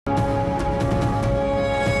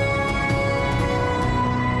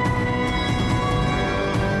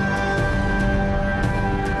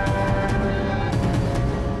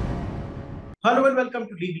Hello and welcome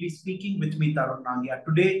to Legally Speaking with me, Tarun Nangia.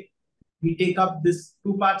 Today, we take up this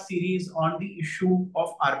two-part series on the issue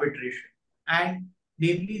of arbitration and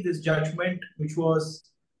namely this judgment which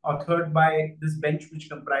was authored by this bench which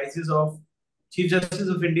comprises of Chief Justice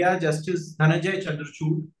of India, Justice Dhananjay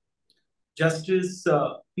Chandrachud, Justice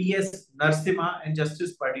P.S. Narasimha and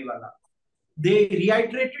Justice Padiwala. They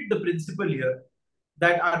reiterated the principle here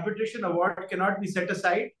that arbitration award cannot be set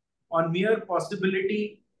aside on mere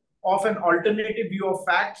possibility of an alternative view of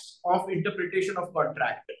facts of interpretation of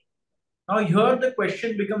contract. Now, here the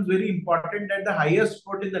question becomes very important that the highest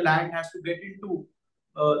court in the land has to get into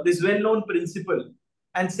this well-known principle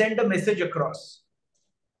and send a message across.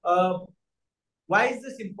 Uh, why is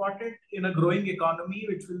this important in a growing economy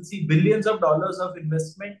which will see billions of dollars of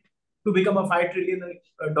investment to become a $5 trillion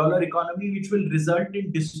economy, which will result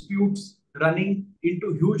in disputes running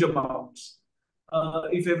into huge amounts?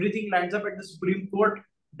 If everything lands up at the Supreme Court,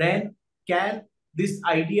 then can this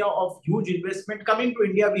idea of huge investment coming to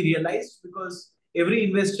India be realized? Because every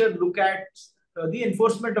investor look at the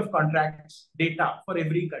enforcement of contracts data for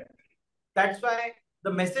every country. That's why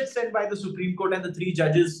the message sent by the Supreme Court and the three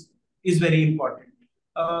judges is very important.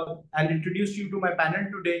 I'll introduce you to my panel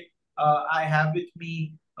today. I have with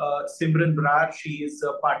me Simran Brar. She is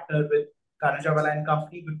a partner with Kanajawala and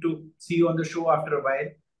Company. Good to see you on the show after a while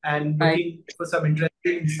and Hi. looking for some interesting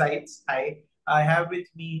insights. I have with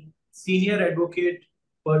me senior advocate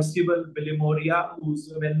Percival Bilimoria,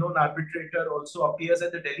 who's a well-known arbitrator, also appears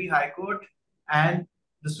at the Delhi High Court and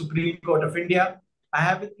the Supreme Court of India. I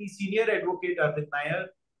have with me senior advocate Arvind Nair,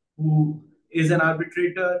 who is an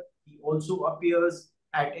arbitrator. He also appears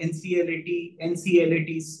at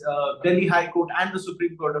NCLAT's Delhi High Court and the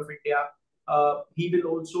Supreme Court of India. He will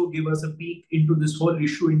also give us a peek into this whole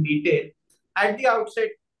issue in detail. At the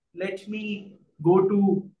outset, let me go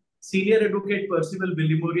to Senior Advocate Percival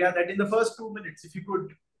Bilimoria, that in the first 2 minutes, if you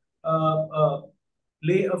could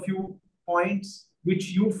lay a few points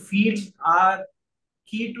which you feel are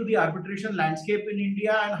key to the arbitration landscape in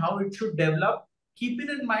India and how it should develop, keeping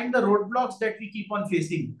in mind the roadblocks that we keep on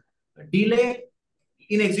facing. Delay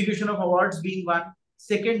in execution of awards being one.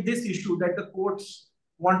 Second, this issue that the courts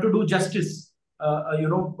want to do justice.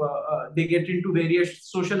 They get into various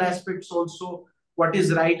social aspects also, what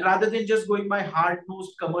is right, rather than just going by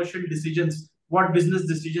hard-nosed commercial decisions, what business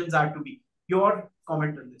decisions are to be. Your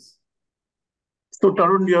comment on this? So,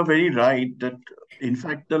 Tarun, you are very right that, in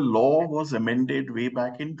fact, the law was amended way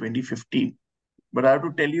back in 2015. But I have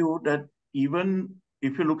to tell you that even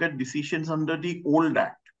if you look at decisions under the old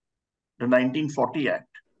Act, the 1940 Act,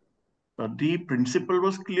 the principle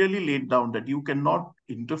was clearly laid down that you cannot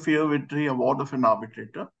interfere with the award of an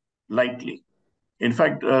arbitrator lightly. In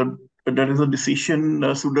fact, there is a decision,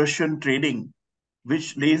 Sudarshan Trading,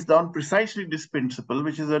 which lays down precisely this principle,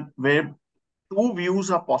 which is that where two views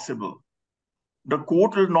are possible, the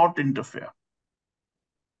court will not interfere.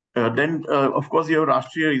 Then, of course, you have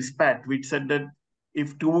Rashtriya Ispat, which said that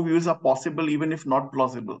if two views are possible, even if not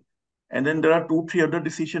plausible. And then there are 2-3 other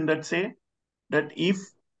decisions that say that if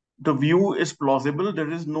the view is plausible, there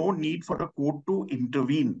is no need for the court to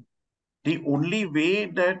intervene. The only way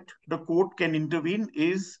that the court can intervene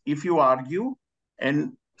is if you argue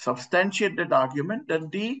and substantiate that argument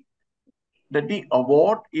that the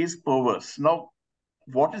award is perverse. Now,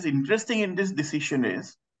 what is interesting in this decision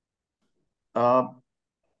is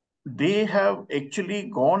they have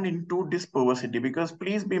actually gone into this perversity, because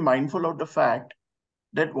please be mindful of the fact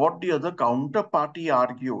that what the other counterparty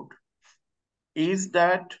argued is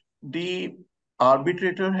that the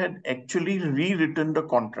arbitrator had actually rewritten the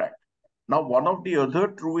contract. Now, one of the other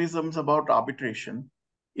truisms about arbitration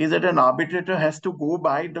is that an arbitrator has to go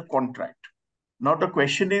by the contract. Now, the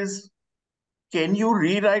question is, can you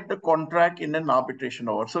rewrite the contract in an arbitration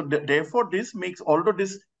award? So therefore, this makes, although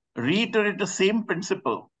this reiterate the same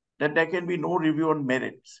principle that there can be no review on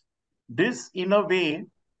merits, this in a way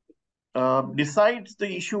decides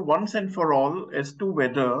the issue once and for all as to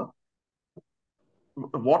whether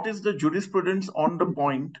what is the jurisprudence on the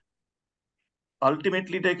point.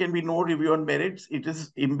 Ultimately, there can be no review on merits. It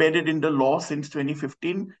is embedded in the law since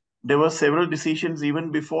 2015. There were several decisions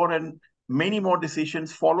even before and many more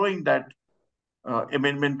decisions following that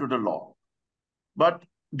amendment to the law. But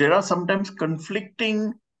there are sometimes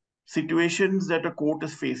conflicting situations that a court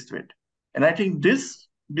is faced with. And I think this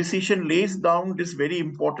decision lays down this very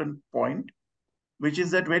important point, which is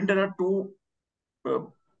that when there are two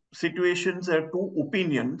situations, there are two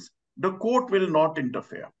opinions, the court will not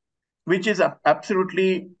interfere, which is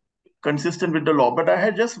absolutely consistent with the law. But I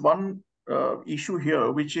had just one issue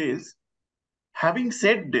here, which is, having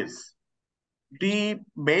said this, the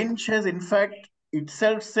bench has in fact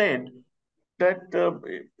itself said that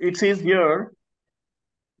it says here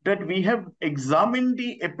that we have examined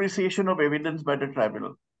the appreciation of evidence by the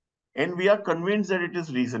tribunal and we are convinced that it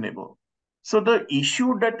is reasonable. So the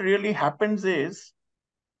issue that really happens is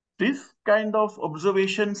this kind of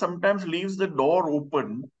observation sometimes leaves the door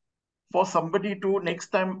open for somebody to next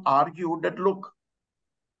time argue that, look,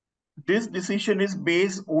 this decision is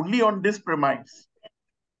based only on this premise,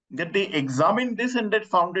 that they examined this and that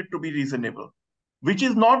found it to be reasonable, which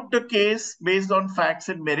is not the case based on facts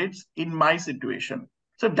and merits in my situation.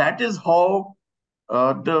 So that is how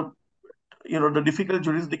the difficult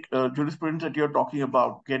jurisprudence that you're talking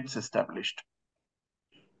about gets established.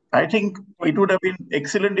 I think it would have been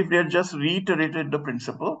excellent if they had just reiterated the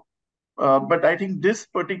principle. But I think this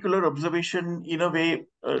particular observation, in a way,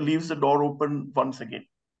 leaves the door open once again.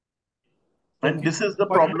 And Okay. this is the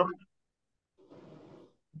problem.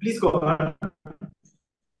 Please go on.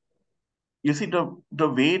 You see, the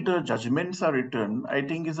way the judgments are written, I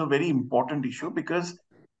think is a very important issue because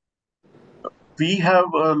we have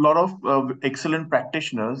a lot of excellent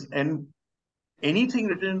practitioners, and anything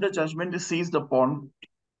written in the judgment is seized upon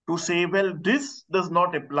to say, well, this does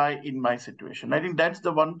not apply in my situation. I think that's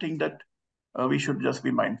the one thing that we should just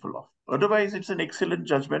be mindful of. Otherwise, it's an excellent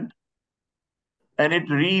judgment, and it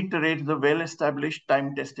reiterates the well-established,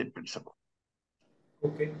 time-tested principle.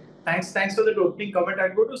 Okay. Thanks for the opening comment.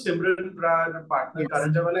 I'll go to Simran, our partner,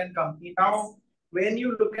 Karan Jawala and company. Now, when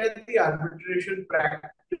you look at the arbitration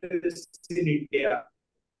practice in India,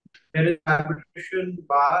 there is arbitration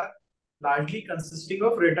bar largely consisting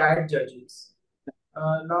of retired judges.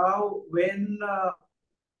 Now, when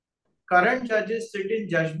current judges sit in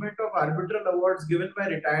judgment of arbitral awards given by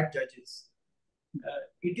retired judges,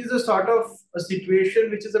 it is a sort of a situation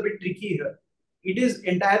which is a bit tricky here. It is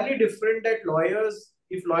entirely different that lawyers,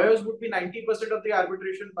 if lawyers would be 90% of the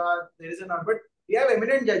arbitration bar, there is but we have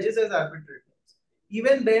eminent judges as arbitrators.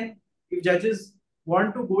 Even then, if judges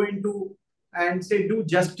want to go into and say do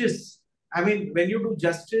justice, I mean, when you do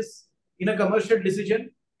justice in a commercial decision,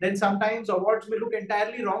 then sometimes awards may look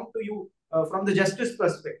entirely wrong to you from the justice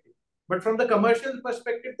perspective. But from the commercial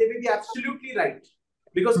perspective, they may be absolutely right,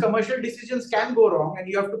 because commercial decisions can go wrong and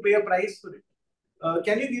you have to pay a price for it.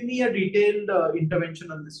 Can you give me a detailed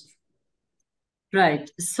intervention on this issue? Right.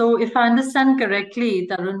 So if I understand correctly,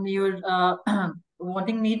 Tarun, you're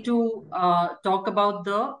wanting me to talk about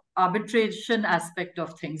the arbitration aspect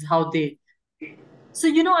of things, how they. So,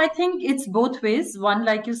 I think it's both ways. One,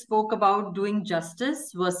 like you spoke about doing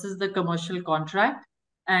justice versus the commercial contract.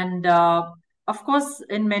 And of course,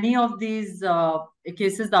 in many of these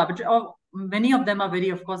cases, many of them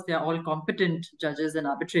are of course, they are all competent judges and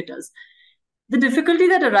arbitrators. The difficulty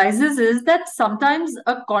that arises is that sometimes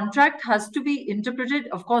a contract has to be interpreted.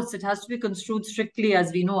 Of course, it has to be construed strictly,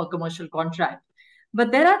 as we know, a commercial contract.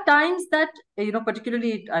 But there are times that,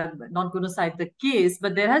 particularly, I'm not going to cite the case,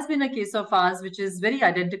 but there has been a case of ours which is very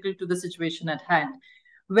identical to the situation at hand,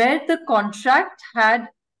 where the contract had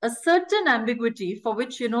a certain ambiguity for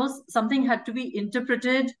which, something had to be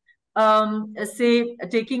interpreted, say,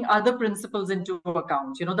 taking other principles into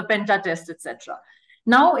account, the Penta test, etc.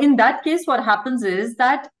 Now, in that case, what happens is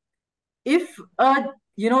that if,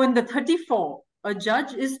 in the 34, a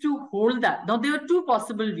judge is to hold that. Now, there are two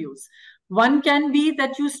possible views. One can be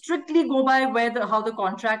that you strictly go by how the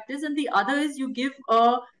contract is, and the other is you give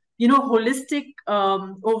a, holistic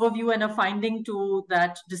overview and a finding to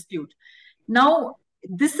that dispute. Now,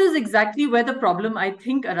 this is exactly where the problem, I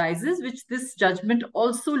think, arises, which this judgment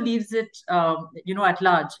also leaves it, at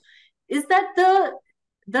large, is that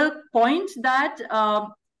the point that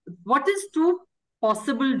what is two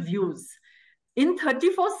possible views? In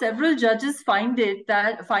 34, several judges find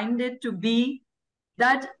it to be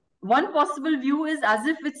that one possible view is as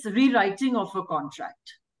if it's rewriting of a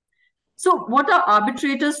contract. So what are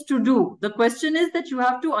arbitrators to do? The question is that you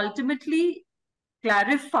have to ultimately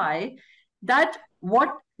clarify that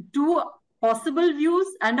what two possible views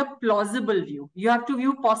and a plausible view. You have to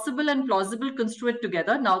view possible and plausible, construe it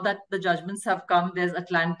together. Now that the judgments have come, there's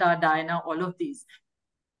Atlanta, Diana, all of these.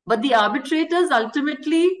 But the arbitrators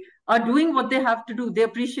ultimately are doing what they have to do. They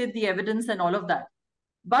appreciate the evidence and all of that.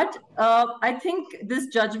 But I think this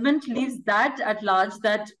judgment leaves that at large,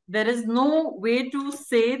 that there is no way to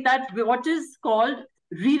say that what is called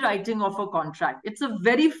rewriting of a contract. It's a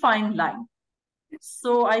very fine line.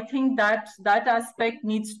 So I think that aspect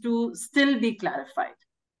needs to still be clarified.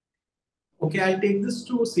 Okay, I'll take this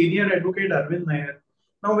to senior advocate Arvind Nair.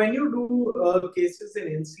 Now, when you do cases in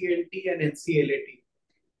NCLT and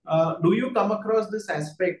NCLAT, do you come across this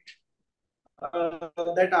aspect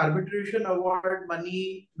that arbitration award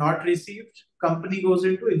money not received, company goes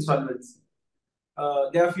into insolvency?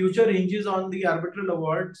 There are future ranges on the arbitral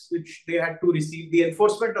awards which they had to receive, the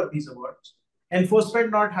enforcement of these awards.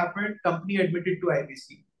 Enforcement not happened, company admitted to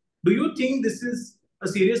IBC. Do you think this is a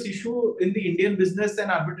serious issue in the Indian business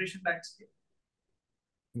and arbitration landscape?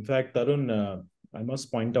 In fact, Tarun, I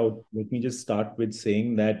must point out, let me just start with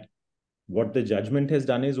saying that what the judgment has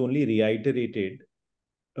done is only reiterated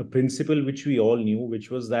a principle which we all knew, which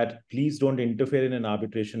was that please don't interfere in an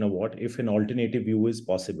arbitration award if an alternative view is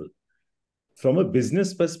possible. From a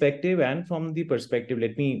business perspective and from the perspective,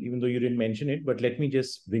 let me, even though you didn't mention it, but let me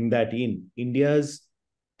just bring that in. India's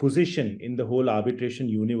position in the whole arbitration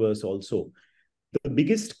universe also. The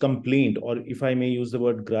biggest complaint, or if I may use the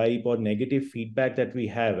word gripe or negative feedback that we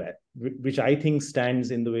have, which I think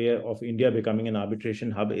stands in the way of India becoming an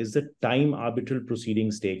arbitration hub, is the time arbitral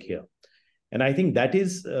proceedings take here. And I think that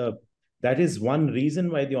is one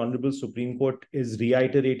reason why the Honorable Supreme Court is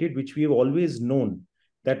reiterated, which we have always known,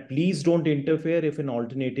 that please don't interfere if an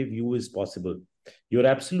alternative view is possible. You're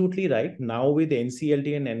absolutely right. Now with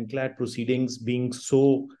NCLT and NCLAT proceedings being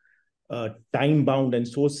so time-bound and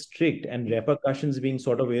so strict and repercussions being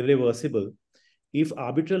sort of irreversible, if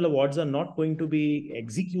arbitral awards are not going to be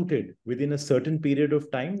executed within a certain period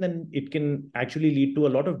of time, then it can actually lead to a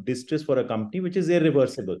lot of distress for a company, which is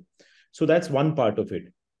irreversible. So that's one part of it.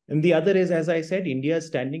 And the other is, as I said, India is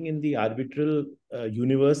standing in the arbitral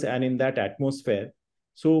universe and in that atmosphere.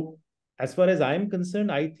 So as far as I am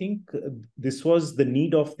concerned, I think this was the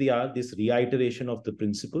need of the hour, this reiteration of the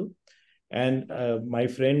principle. And my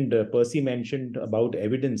friend Percy mentioned about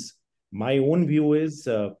evidence. My own view is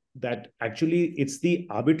that actually it's the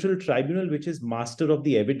arbitral tribunal which is master of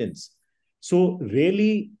the evidence. So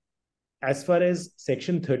really, as far as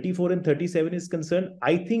section 34 and 37 is concerned,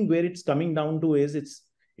 I think where it's coming down to is it's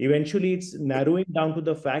narrowing down to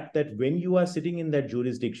the fact that when you are sitting in that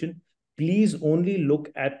jurisdiction, please only look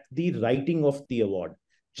at the writing of the award.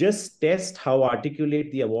 Just test how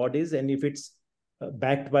articulate the award is and if it's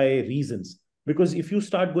backed by reasons. Because if you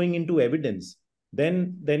start going into evidence,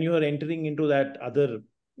 then you are entering into that other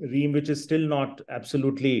realm which is still not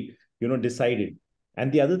absolutely decided.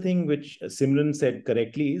 And the other thing which Simran said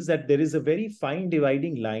correctly is that there is a very fine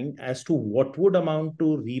dividing line as to what would amount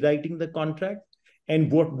to rewriting the contract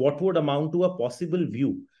and what would amount to a possible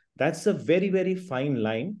view. That's a very, very fine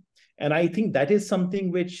line. And I think that is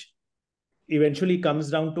something which eventually comes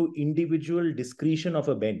down to individual discretion of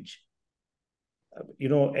a bench.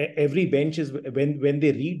 Every bench is, when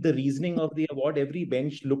they read the reasoning of the award, every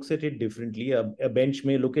bench looks at it differently. A bench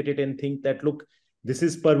may look at it and think that, look, this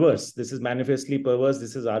is perverse, this is manifestly perverse,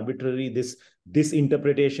 this is arbitrary, this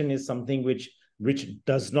interpretation is something which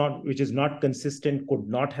is not consistent, could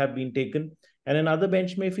not have been taken. And another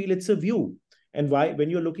bench may feel it's a view. And when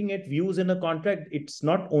you're looking at views in a contract, it's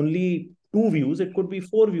not only 2 views, it could be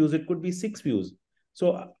 4 views, it could be 6 views.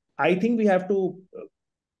 So I think we have to,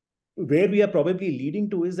 where we are probably leading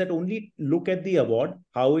to is that only look at the award,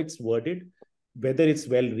 how it's worded, whether it's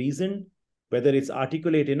well reasoned, whether it's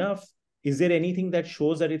articulate enough. Is there anything that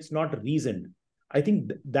shows that it's not reasoned? I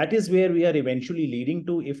think that is where we are eventually leading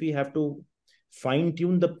to if we have to fine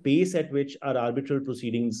tune the pace at which our arbitral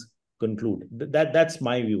proceedings conclude. That's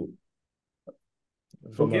my view.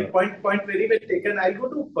 Okay, point very well taken. I'll go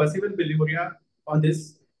to Percival Bilimoria on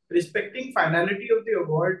this. Respecting finality of the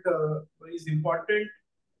award is important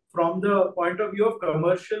from the point of view of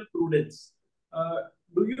commercial prudence.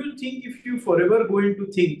 Do you think if you forever go into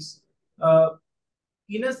things,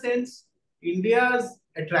 in a sense, India's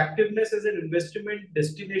attractiveness as an investment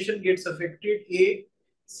destination gets affected?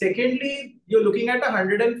 Secondly, you're looking at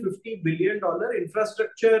 $150 billion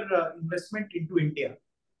infrastructure investment into India.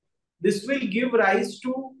 This will give rise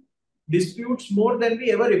to disputes more than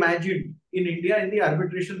we ever imagined in India in the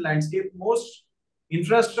arbitration landscape. Most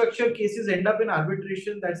infrastructure cases end up in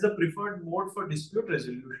arbitration. That's the preferred mode for dispute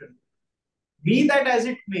resolution. Be that as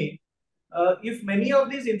it may, if many of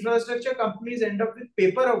these infrastructure companies end up with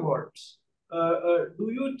paper awards, do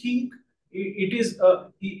you think it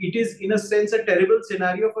is in a sense a terrible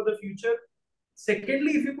scenario for the future?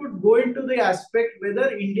 Secondly, if you could go into the aspect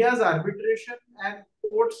whether India's arbitration and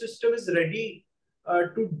court system is ready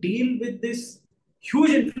to deal with this huge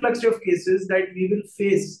influx of cases that we will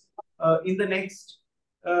face in the next,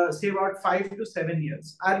 say, about 5 to 7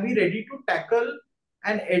 years. Are we ready to tackle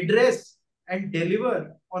and address and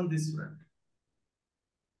deliver on this front?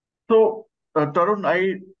 So, Tarun,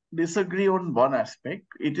 I disagree on one aspect.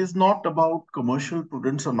 It is not about commercial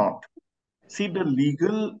prudence or not. See, the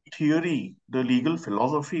legal theory, the legal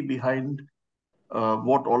philosophy behind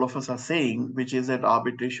what all of us are saying, which is that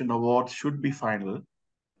arbitration awards should be final,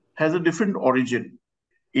 has a different origin.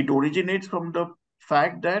 It originates from the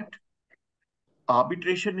fact that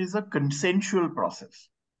arbitration is a consensual process.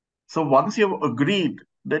 So once you have agreed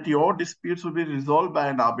that your disputes will be resolved by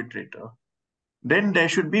an arbitrator, then there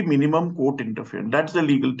should be minimum court interference. That's the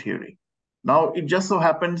legal theory. Now, it just so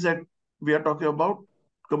happens that we are talking about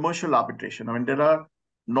commercial arbitration. I mean, there are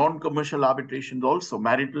non-commercial arbitrations also.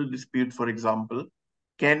 Marital disputes, for example,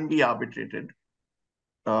 can be arbitrated.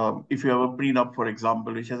 If you have a prenup, for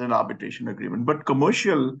example, which has an arbitration agreement. But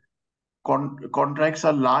commercial contracts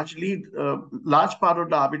are largely, large part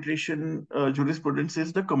of the arbitration jurisprudence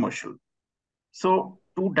is the commercial. So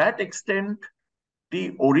to that extent,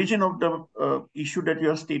 the origin of the issue that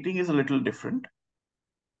you are stating is a little different.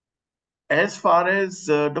 As far as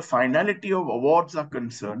the finality of awards are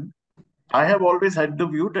concerned, I have always had the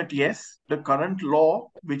view that yes, the current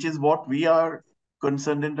law, which is what we are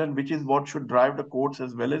concerned in and which is what should drive the courts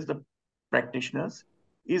as well as the practitioners,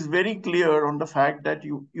 is very clear on the fact that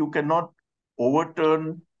you cannot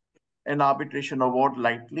overturn an arbitration award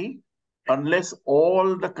lightly unless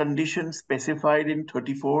all the conditions specified in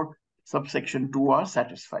 34 subsection 2 are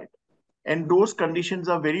satisfied. And those conditions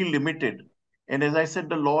are very limited. And as I said,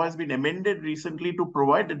 the law has been amended recently to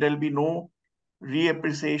provide that there'll be no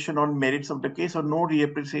reappreciation on merits of the case or no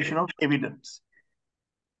reappreciation of evidence.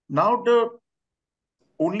 Now, the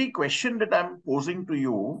only question that I'm posing to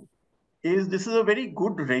you is this is a very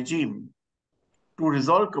good regime to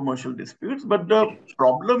resolve commercial disputes, but the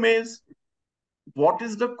problem is what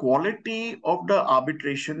is the quality of the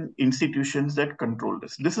arbitration institutions that control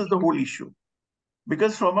this? This is the whole issue.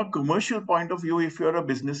 Because from a commercial point of view, if you're a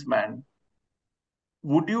businessman,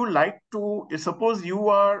 would you like to, suppose you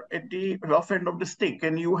are at the rough end of the stick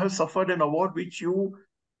and you have suffered an award which you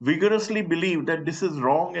vigorously believe that this is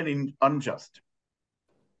wrong and unjust.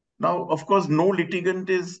 Now, of course, no litigant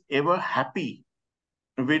is ever happy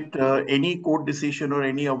with any court decision or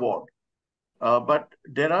any award. But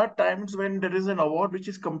there are times when there is an award which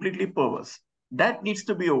is completely perverse. That needs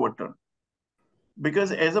to be overturned.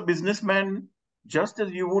 Because as a businessman, just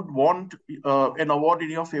as you would want an award in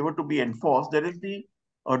your favor to be enforced, there is the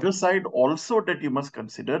other side also that you must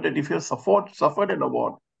consider that if you have suffered an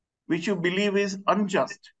award which you believe is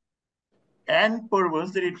unjust and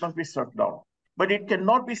perverse, then it must be struck down. But it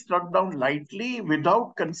cannot be struck down lightly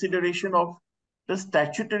without consideration of the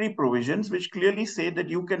statutory provisions which clearly say that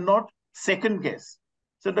you cannot second guess.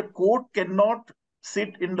 So the court cannot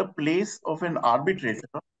sit in the place of an arbitrator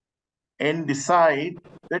and decide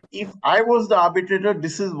that if I was the arbitrator,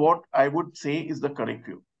 this is what I would say is the correct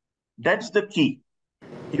view. That's the key.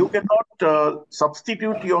 You cannot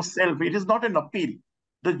substitute yourself. It is not an appeal.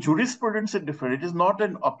 The jurisprudence is different. It is not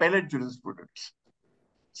an appellate jurisprudence.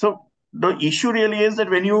 So the issue really is that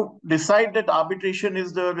when you decide that arbitration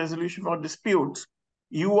is the resolution for disputes,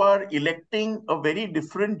 you are electing a very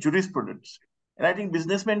different jurisprudence. And I think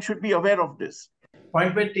businessmen should be aware of this.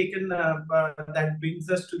 Point well taken. That brings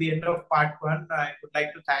us to the end of part one. I would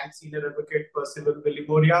like to thank Senior Advocate Percival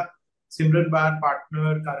Villiboria, Simran Bar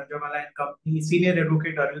partner, Karanjamala and Company, Senior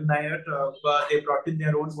Advocate Arun Nair. They brought in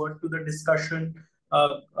their own word to the discussion,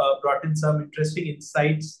 brought in some interesting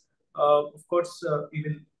insights. Of course, we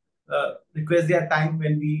will request their time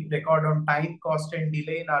when we record on time, cost and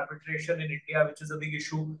delay in arbitration in India, which is a big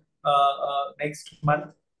issue next month.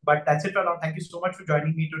 But that's it for now. Thank you so much for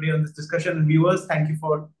joining me today on this discussion. And viewers, thank you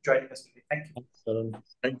for joining us today. Thank you.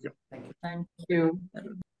 Thank you. Thank you. Thank you.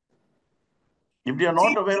 If they are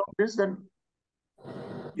not aware of this, then...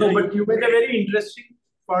 No, but you made a very interesting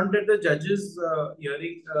point that the judges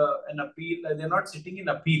hearing an appeal, they're not sitting in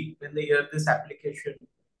appeal when they hear this application.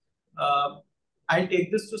 I'll take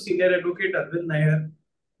this to Senior Advocate Arvind Nair.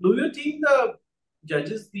 Do you think the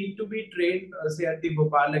judges need to be trained, say at the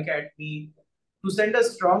Bhopal Academy, to send a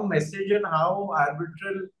strong message on how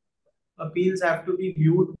arbitral appeals have to be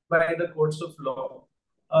viewed by the courts of law?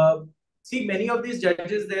 See, many of these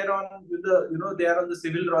judges, they're on with the, they are on the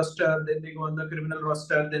civil roster, then they go on the criminal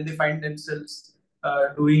roster, then they find themselves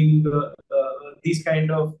doing these kind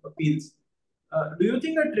of appeals. Do you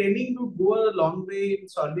think a training would go a long way in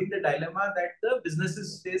solving the dilemma that the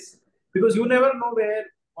businesses face? Because you never know where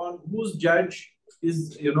on whose judge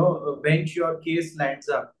is, bench your case lands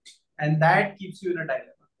up, and that keeps you in a dilemma.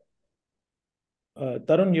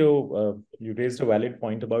 Tarun, you raised a valid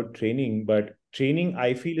point about training, but training,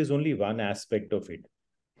 I feel, is only one aspect of it.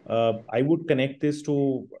 I would connect this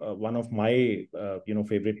to one of my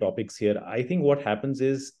favorite topics here. I think what happens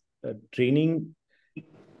is training.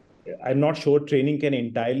 I'm not sure training can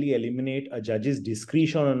entirely eliminate a judge's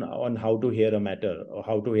discretion on how to hear a matter or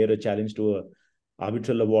how to hear a challenge to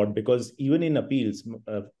arbitral award, because even in appeals,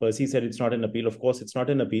 Percy said it's not an appeal. Of course, it's not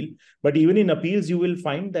an appeal. But even in appeals, you will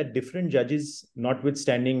find that different judges,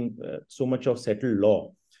 notwithstanding so much of settled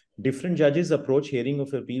law, different judges approach hearing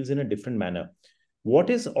of appeals in a different manner.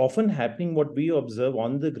 What is often happening, what we observe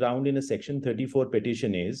on the ground in a Section 34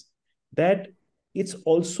 petition is that it's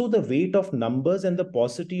also the weight of numbers and the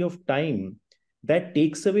paucity of time that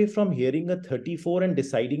takes away from hearing a 34 and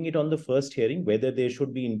deciding it on the first hearing, whether there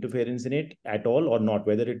should be interference in it at all or not,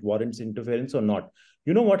 whether it warrants interference or not.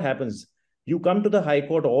 You know what happens? You come to the High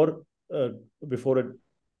Court or before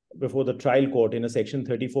the trial court in a Section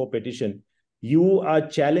 34 petition, you are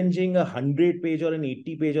challenging a 100-page or an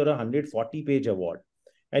 80-page or a 140-page award.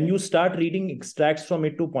 And you start reading extracts from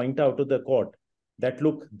it to point out to the court that,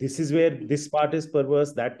 look, this is where this part is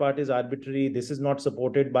perverse, that part is arbitrary, this is not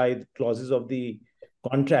supported by clauses of the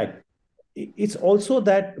contract. It's also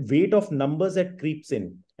that weight of numbers that creeps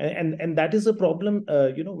in. And that is a problem,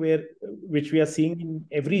 which we are seeing in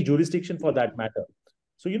every jurisdiction for that matter.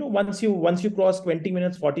 So, once you cross 20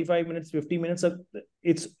 minutes, 45 minutes, 50 minutes,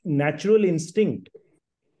 it's natural instinct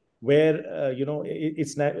where,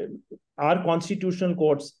 our constitutional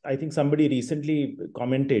courts, I think somebody recently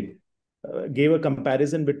commented, gave a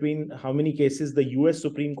comparison between how many cases the US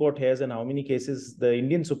Supreme Court has and how many cases the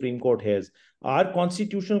Indian Supreme Court has. Our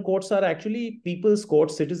constitutional courts are actually people's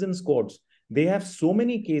courts, citizens' courts. They have so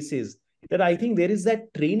many cases that I think there is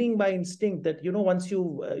that training by instinct that, once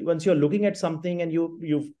you're looking at something and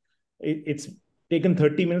it's taken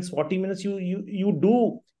 30 minutes, 40 minutes, you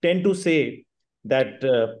do tend to say that,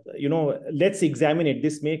 let's examine it.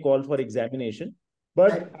 This may call for examination.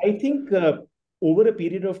 But I think over a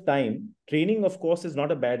period of time, training, of course, is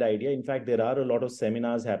not a bad idea. In fact, there are a lot of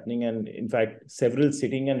seminars happening, and in fact, several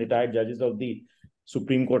sitting and retired judges of the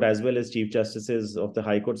Supreme Court as well as Chief Justices of the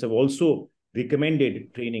High Courts have also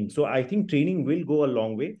recommended training. So I think training will go a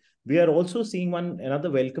long way. We are also seeing another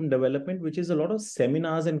welcome development, which is a lot of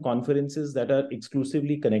seminars and conferences that are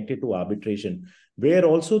exclusively connected to arbitration, where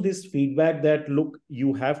also this feedback that, look,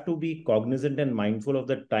 you have to be cognizant and mindful of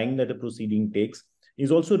the time that a proceeding takes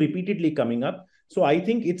is also repeatedly coming up. So I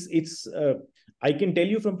think I can tell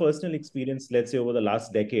you from personal experience, let's say over the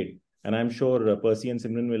last decade, and I'm sure Percy and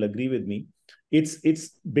Simran will agree with me, it's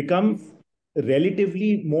become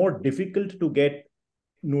relatively more difficult to get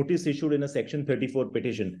notice issued in a Section 34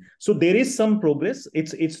 petition. So there is some progress.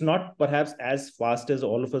 It's not perhaps as fast as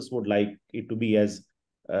all of us would like it to be as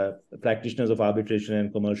practitioners of arbitration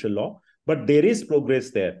and commercial law, but there is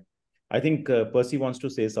progress there. I think Percy wants to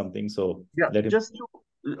say something, so yeah, let him.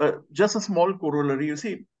 Just a small corollary. You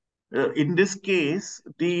see, in this case,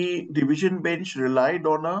 the division bench relied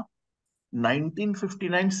on a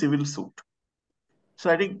 1959 civil suit.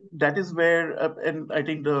 So I think that is where, and I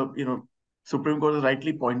think the Supreme Court has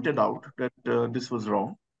rightly pointed out that this was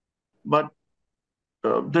wrong. But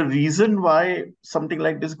the reason why something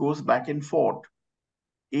like this goes back and forth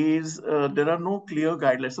is there are no clear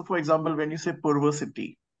guidelines. So, for example, when you say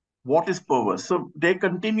perversity, what is perverse? So there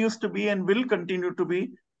continues to be and will continue to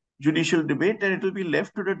be judicial debate, and it will be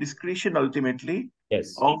left to the discretion ultimately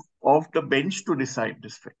of the bench to decide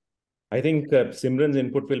this thing. I think Simran's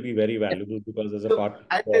input will be very valuable because as a part.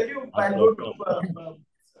 I'll tell you, I'll go to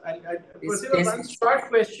one short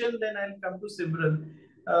question, then I'll come to Simran.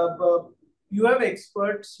 You have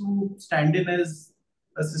experts who stand in as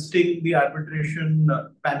assisting the arbitration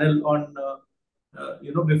panel on,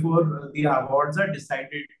 before the awards are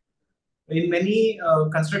decided. In many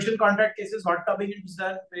construction contract cases, hot tubbing is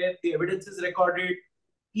done where the evidence is recorded.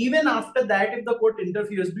 Even after that, if the court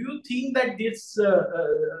interferes, do you think that this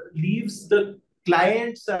leaves the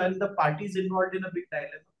clients and the parties involved in a big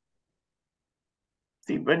dilemma?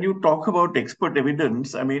 See, when you talk about expert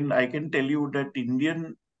evidence, I mean, I can tell you that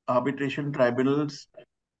Indian arbitration tribunals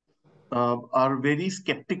are very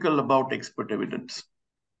skeptical about expert evidence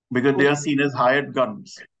because they are seen as hired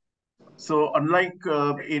guns. So unlike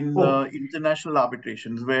in international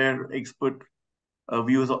arbitrations where expert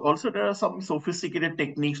views, also there are some sophisticated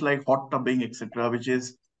techniques like hot tubbing, etc., which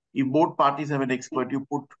is if both parties have an expert, you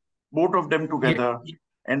put both of them together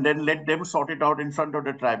and then let them sort it out in front of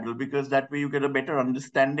the tribunal, because that way you get a better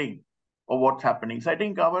understanding of what's happening. So I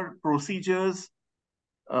think our procedures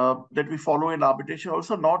that we follow in arbitration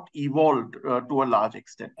also not evolved to a large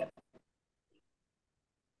extent.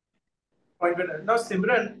 Now,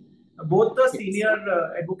 Simran, both the senior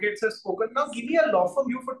advocates have spoken. Now, give me a law firm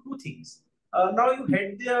view for two things. Now, you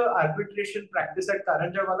head the arbitration practice at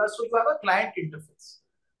Karanjawala, so you have a client interface.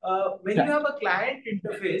 When you have a client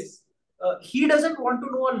interface, he doesn't want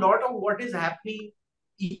to know a lot of what is happening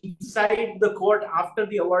inside the court after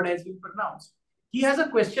the award has been pronounced. He has a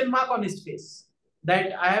question mark on his face.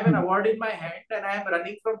 that I have an award in my hand and I am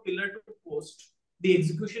running from pillar to post. The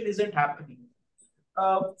execution isn't happening.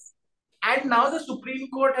 And now the Supreme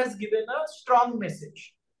Court has given a strong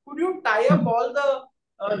message. Could you tie up all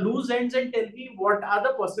the loose ends and tell me what are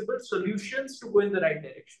the possible solutions to go in the right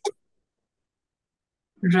direction?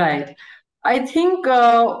 Right. I think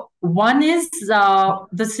one is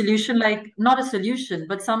the solution, like not a solution,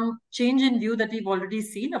 but some change in view that we've already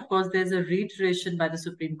seen. Of course, there's a reiteration by the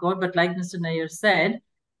Supreme Court, but like Mr. Nair said,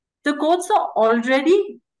 the courts are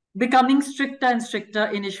already becoming stricter and stricter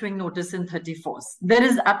in issuing notice in 34s. There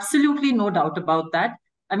is absolutely no doubt about that.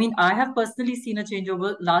 I mean, I have personally seen a change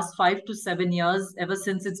over last 5 to 7 years, ever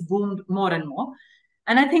since it's boomed more and more.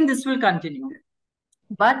 And I think this will continue.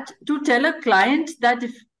 But to tell a client that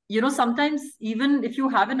if, sometimes even if you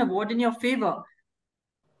have an award in your favor,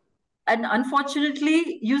 and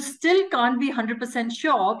unfortunately, you still can't be 100%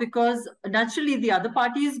 sure, because naturally the other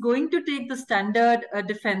party is going to take the standard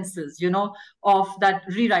defenses, of that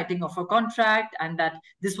rewriting of a contract and that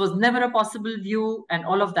this was never a possible view and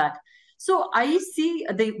all of that. So I see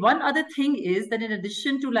the one other thing is that in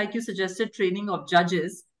addition to, like you suggested, training of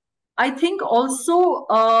judges, I think also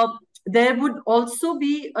there would also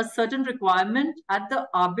be a certain requirement at the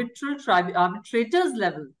arbitrators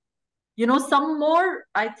level. Some more,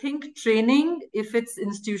 I think, training, if it's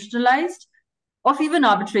institutionalized, of even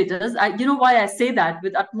arbitrators. Why I say that,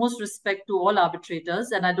 with utmost respect to all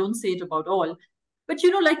arbitrators, and I don't say it about all. But,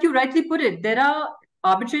 like you rightly put it, there are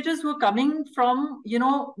arbitrators who are coming from,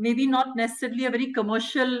 maybe not necessarily a very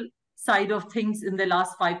commercial side of things in the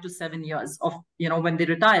last 5 to 7 years of, when they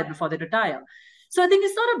retire, before they retire. So I think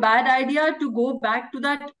it's not a bad idea to go back to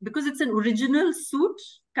that, because it's an original suit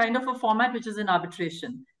kind of a format, which is in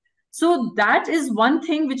arbitration. So that is one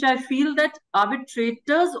thing which I feel that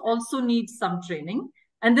arbitrators also need some training.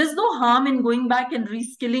 And there's no harm in going back and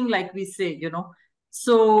reskilling, like we say,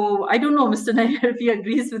 So I don't know, Mr. Nair, if he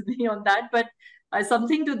agrees with me on that, but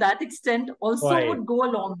something to that extent also would go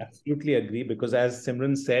along. I absolutely agree, because as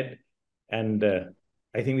Simran said, and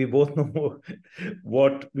I think we both know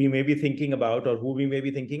what we may be thinking about or who we may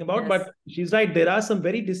be thinking about, yes. But she's right. There are some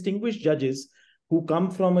very distinguished judges who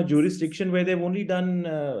come from a jurisdiction where they've only done,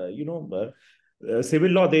 civil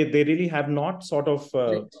law. They really have not sort of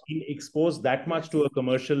been exposed that much to a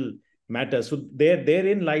commercial matter. So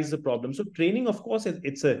therein lies the problem. So training, of course,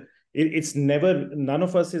 it's never, none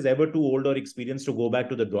of us is ever too old or experienced to go back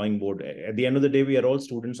to the drawing board. At the end of the day, we are all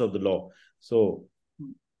students of the law. So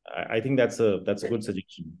I think that's a good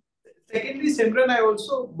suggestion. Secondly, Simran, I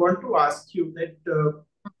also want to ask you that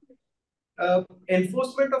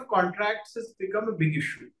enforcement of contracts has become a big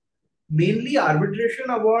issue. Mainly arbitration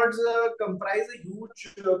awards comprise a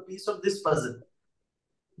huge piece of this puzzle.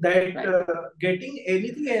 That getting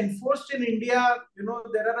anything enforced in India, there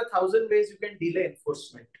are 1,000 ways you can delay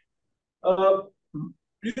enforcement.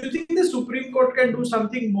 Do you think the Supreme Court can do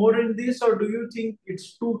something more in this, or do you think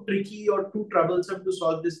it's too tricky or too troublesome to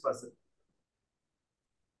solve this puzzle?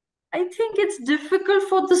 I think it's difficult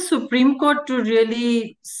for the Supreme Court to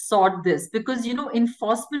really sort this, because,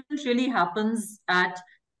 enforcement really happens at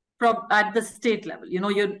the state level.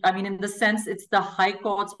 In the sense, it's the high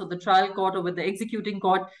courts or the trial court or with the executing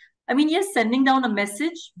court. Yes, sending down a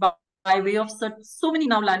message by way of so many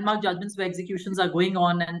now landmark judgments where executions are going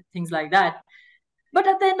on and things like that. But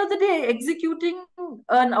at the end of the day, executing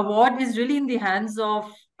an award is really in the hands of,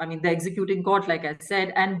 the executing court, like I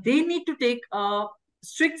said, and they need to take a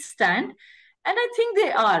strict stand. And I think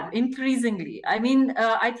they are increasingly. I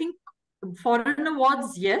think foreign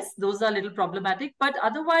awards, yes, those are a little problematic, but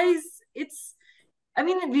otherwise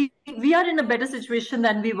we are in a better situation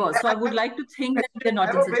than we were. So I would like to think that they're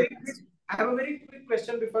not in situation. I have a very quick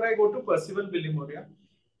question before I go to Percival Bilimoria.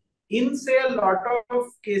 In, say, a lot of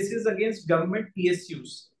cases against government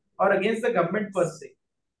PSUs or against the government per se,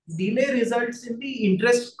 delay results in the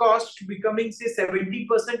interest cost becoming, say, 70%,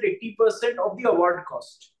 80% of the award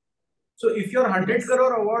cost. So if your 100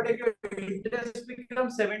 crore award and your interest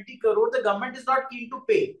becomes 70 crore, the government is not keen to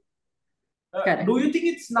pay. Do you think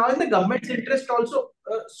it's now in the government's interest also?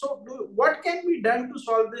 What can be done to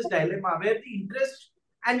solve this dilemma where the interest,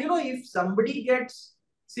 and if somebody gets,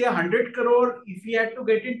 say, 100 crore, if he had to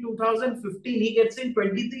get in 2015, he gets in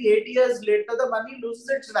 23, 8 years later, the money loses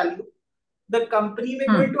its value. The company may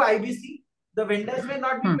go into IBC, the vendors may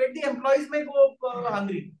not be paid, the employees may go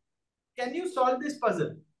hungry. Can you solve this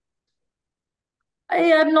puzzle? I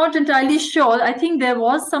am not entirely sure. I think there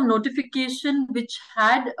was some notification which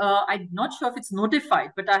had, I'm not sure if it's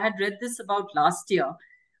notified, but I had read this about last year,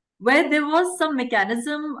 where there was some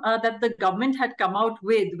mechanism that the government had come out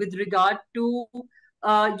with regard to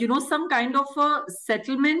some kind of a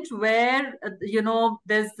settlement where,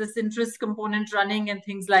 there's this interest component running and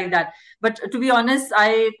things like that. But to be honest,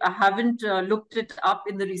 I haven't looked it up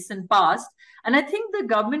in the recent past. And I think the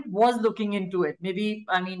government was looking into it. Maybe,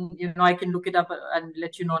 I mean, I can look it up and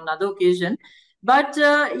let you know on another occasion. But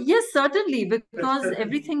yes, certainly, because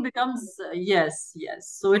everything becomes, yes.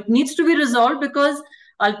 So it needs to be resolved, because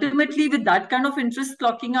ultimately with that kind of interest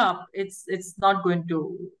clocking up, it's not going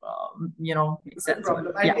to make sense.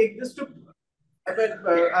 Problem. I take this to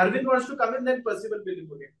Arvind wants to come in, then Percival will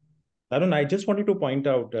again. Tarun, I just wanted to point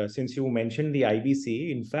out, since you mentioned the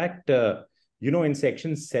IBC, in fact, in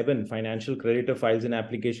Section 7, financial creditor files an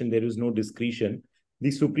application, there is no discretion.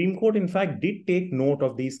 The Supreme Court, in fact, did take note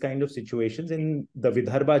of these kind of situations in the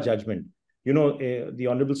Vidarbha judgment. The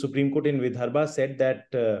Honorable Supreme Court in Vidarbha said that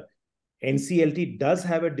NCLT does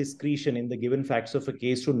have a discretion in the given facts of a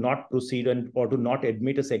case to not proceed or to not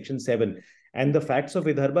admit a Section 7. And the facts of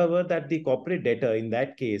Vidarbha were that the corporate debtor in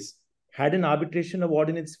that case had an arbitration award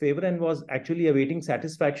in its favor and was actually awaiting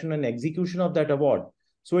satisfaction and execution of that award.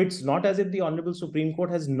 So it's not as if the Honorable Supreme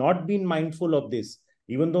Court has not been mindful of this,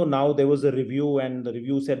 even though now there was a review and the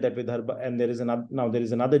review said that Vidarbha, and there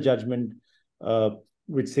is another judgment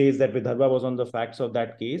which says that Vidarbha was on the facts of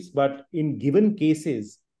that case. But in given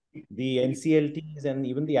cases, the NCLTs and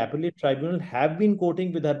even the appellate tribunal have been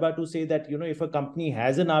quoting Vidarbha to say that, if a company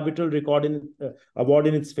has an arbitral award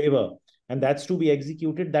in its favor, and that's to be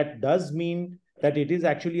executed, that does mean that it is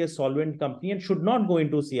actually a solvent company and should not go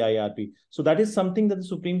into CIRP. So that is something that the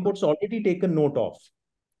Supreme Court's already taken note of.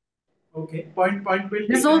 Okay, point well taken.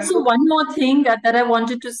 There's also one more thing that I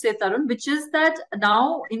wanted to say, Tarun, which is that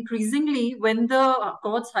now increasingly when the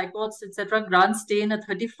courts, high courts, etc., grant stay in a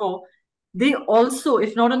 34, they also,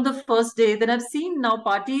 if not on the first day, then I've seen now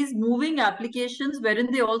parties moving applications wherein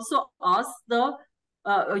they also ask the,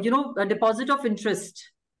 a deposit of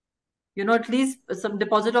interest. At least some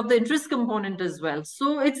deposit of the interest component as well.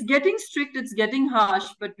 So it's getting strict, it's getting harsh,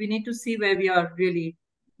 but we need to see where we are really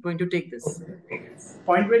going to take this. Okay.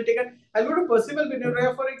 Point well taken. I'll go to Percival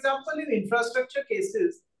Vinay. For example, in infrastructure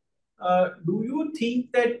cases, do you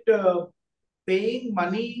think that paying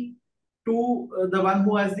money to the one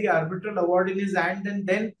who has the arbitral award in his hand and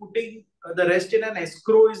then putting the rest in an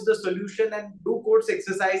escrow is the solution, and do courts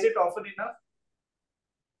exercise it often enough?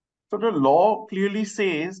 So the law clearly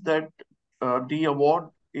says that the award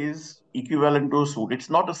is equivalent to a suit. It's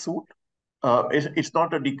not a suit. It's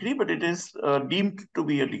not a decree, but it is deemed to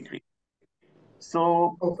be a decree.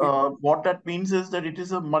 So what that means is that it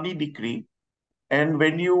is a money decree. And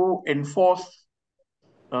when you enforce,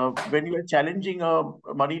 when you are challenging a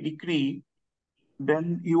money decree,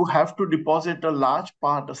 then you have to deposit a large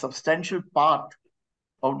part, a substantial part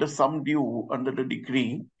of the sum due under the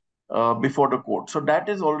decree before the court. So that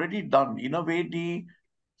is already done. In a way,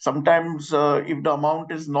 sometimes if the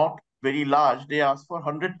amount is not very large, they ask for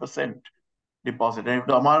 100% deposit. And if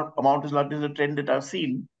the amount is large, is a trend that I've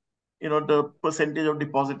seen, the percentage of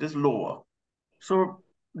deposit is lower. So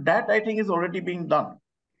that, I think, is already being done.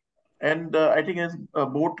 And I think, as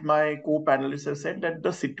both my co-panelists have said, that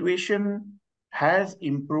the situation has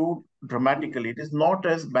improved dramatically. It is not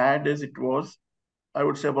as bad as it was, I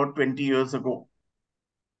would say, about 20 years ago.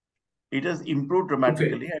 It has improved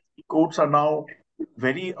dramatically. Okay. And courts are now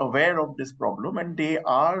very aware of this problem, and they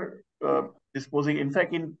are disposing. In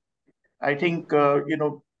fact, I think,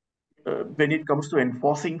 when it comes to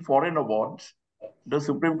enforcing foreign awards, the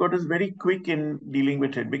Supreme Court is very quick in dealing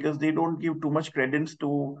with it, because they don't give too much credence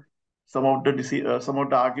to some of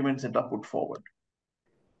the arguments that are put forward.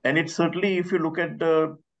 And it's certainly, if you look at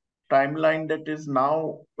the timeline that is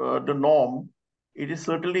now the norm, it is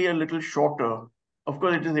certainly a little shorter. Of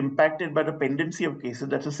course, it is impacted by the pendency of cases.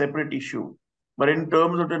 That's a separate issue. But in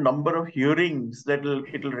terms of the number of hearings that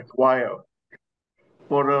it'll require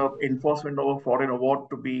for enforcement of a foreign award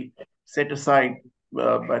to be set aside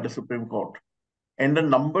by the Supreme Court, and the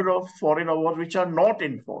number of foreign awards which are not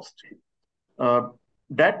enforced,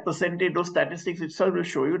 that percentage, those statistics itself will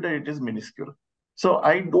show you that it is minuscule. So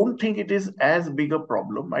I don't think it is as big a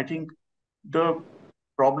problem. I think the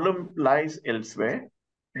problem lies elsewhere.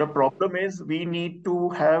 The problem is we need to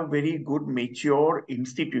have very good, mature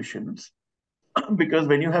institutions, because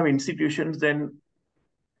when you have institutions, then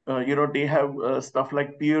they have stuff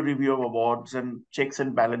like peer review of awards and checks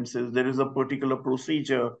and balances. There is a particular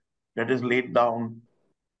procedure that is laid down.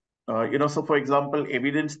 So for example,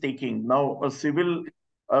 evidence taking. Now, a civil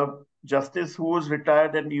justice who was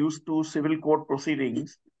retired and used to civil court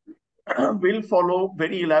proceedings will follow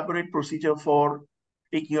very elaborate procedure for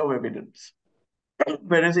taking of evidence.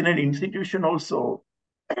 Whereas in an institution also,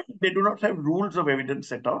 they do not have rules of evidence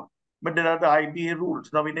set up. but there are the IBA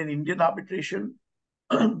rules. Now, in an Indian arbitration,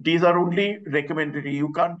 these are only recommendatory.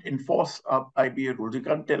 You can't enforce IBA rules. You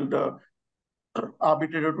can't tell the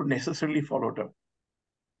arbitrator to necessarily follow them.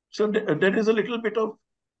 So there is a little bit of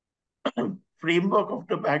framework of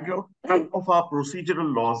the background of our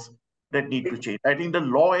procedural laws that need to change. I think the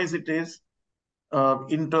law as it is,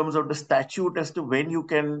 in terms of the statute as to when you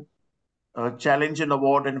can challenge an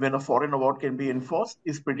award and when a foreign award can be enforced,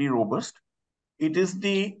 is pretty robust. It is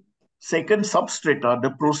the second substrata, the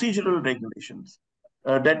procedural regulations,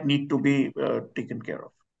 that need to be taken care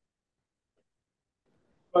of.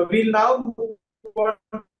 We'll now move on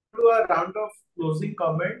to a round of closing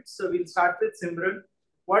comments. So we'll start with Simran.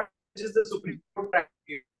 What is the Supreme Court practice?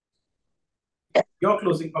 Your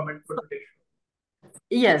closing comment for today.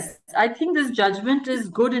 Yes, I think this judgment is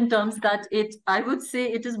good in terms that I would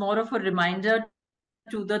say it is more of a reminder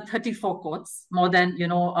to the 34 courts more than,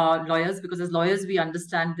 lawyers, because as lawyers, we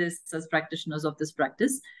understand this as practitioners of this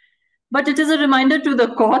practice. But it is a reminder to the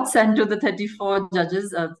courts and to the 34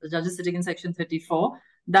 judges sitting in section 34,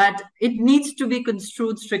 that it needs to be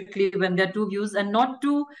construed strictly when there are two views, and not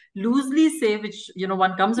to loosely say, which,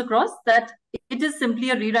 one comes across, that it is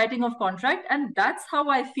simply a rewriting of contract. And that's how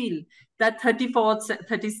I feel that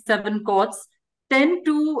 37 courts tend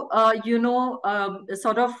to,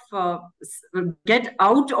 get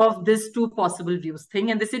out of this two possible views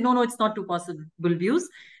thing. And they say, no, it's not two possible views.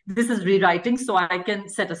 This is rewriting, so I can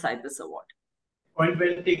set aside this award. Point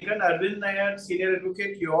well taken. Arvind Nair, senior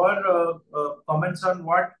advocate, your comments on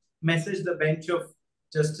what message the bench of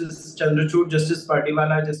Justice Chandrachud, Justice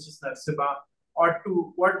Pardiwala, Justice Narasimha, or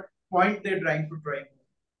to what point they're trying to drive?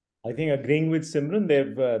 I think agreeing with Simran,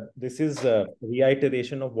 this is a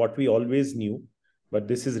reiteration of what we always knew, but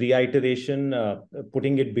this is reiteration,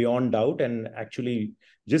 putting it beyond doubt and actually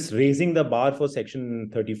just raising the bar for Section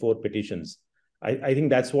 34 petitions. I think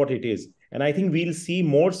that's what it is. And I think we'll see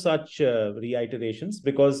more such reiterations,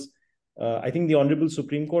 because I think the Honorable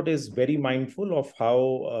Supreme Court is very mindful of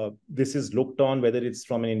how this is looked on, whether it's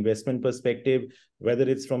from an investment perspective, whether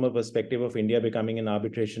it's from a perspective of India becoming an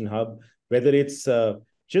arbitration hub, whether it's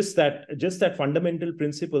just that fundamental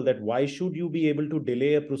principle that why should you be able to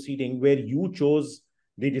delay a proceeding where you chose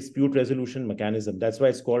the dispute resolution mechanism. That's why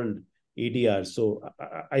it's called ADR. So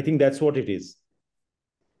I think that's what it is.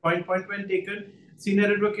 Point well taken.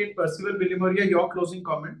 Senior Advocate Percival Bilimoria, your closing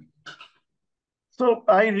comment. So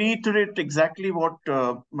I reiterate exactly what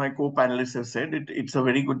my co-panelists have said. It's a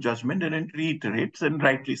very good judgment, and it reiterates, and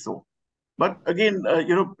rightly so. But again,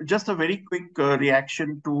 just a very quick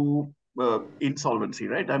reaction to insolvency,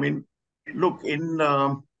 right? I mean, look,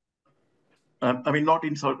 not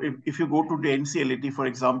insolvency. If you go to the NCLAT, for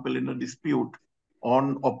example, in a dispute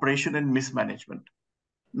on operation and mismanagement,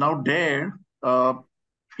 now there,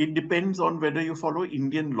 it depends on whether you follow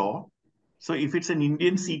Indian law. So if it's an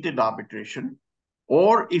Indian seated arbitration,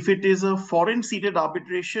 or if it is a foreign seated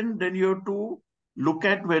arbitration, then you have to look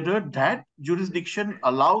at whether that jurisdiction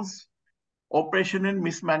allows operation and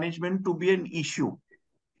mismanagement to be an issue.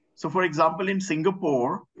 So for example, in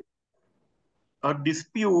Singapore, a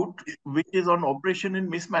dispute which is on operation and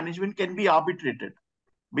mismanagement can be arbitrated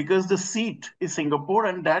because the seat is Singapore,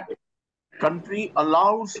 and that country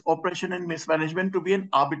allows operation and mismanagement to be an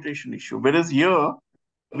arbitration issue. Whereas here,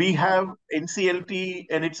 we have NCLT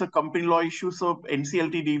and it's a company law issue, so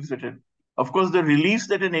NCLT deals with it. Of course, the reliefs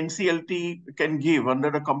that an NCLT can give under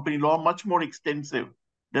a company law are much more extensive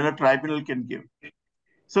than a tribunal can give.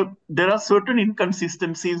 So there are certain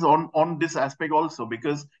inconsistencies on this aspect also,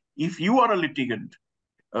 because if you are a litigant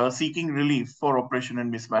seeking relief for operation and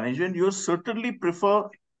mismanagement, you certainly prefer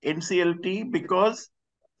NCLT because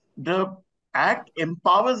the Act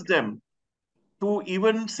empowers them to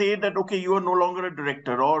even say that, okay, you are no longer a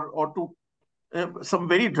director, or to some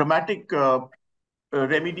very dramatic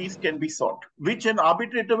remedies can be sought, which an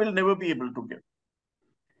arbitrator will never be able to give.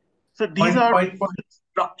 So these are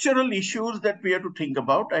structural issues that we have to think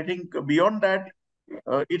about. I think beyond that,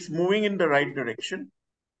 it's moving in the right direction.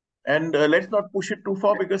 And let's not push it too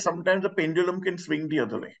far, because sometimes the pendulum can swing the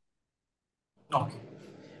other way. Okay.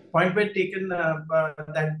 Point well taken.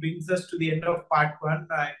 That brings us to the end of part one.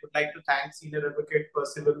 I would like to thank Senior Advocate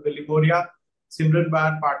Percival Bilimoria, Simran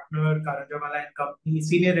Bar partner, Karanjawala and Company,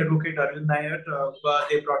 Senior Advocate Arvind Nair.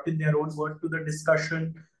 They brought in their own word to the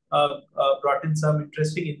discussion, brought in some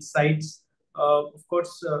interesting insights. Of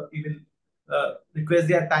course, we will request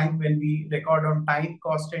their time when we record on time,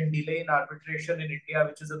 cost and delay in arbitration in India,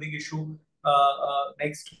 which is a big issue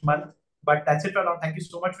next month. But that's it for now. Thank you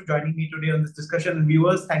so much for joining me today on this discussion. And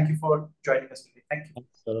viewers, thank you for joining us today. Thank you.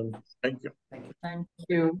 Thank you. Thank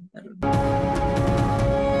you.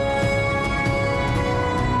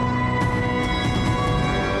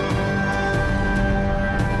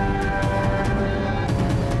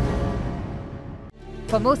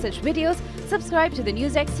 For more such videos, subscribe to the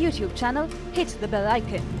NewsX YouTube channel, hit the bell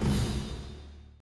icon.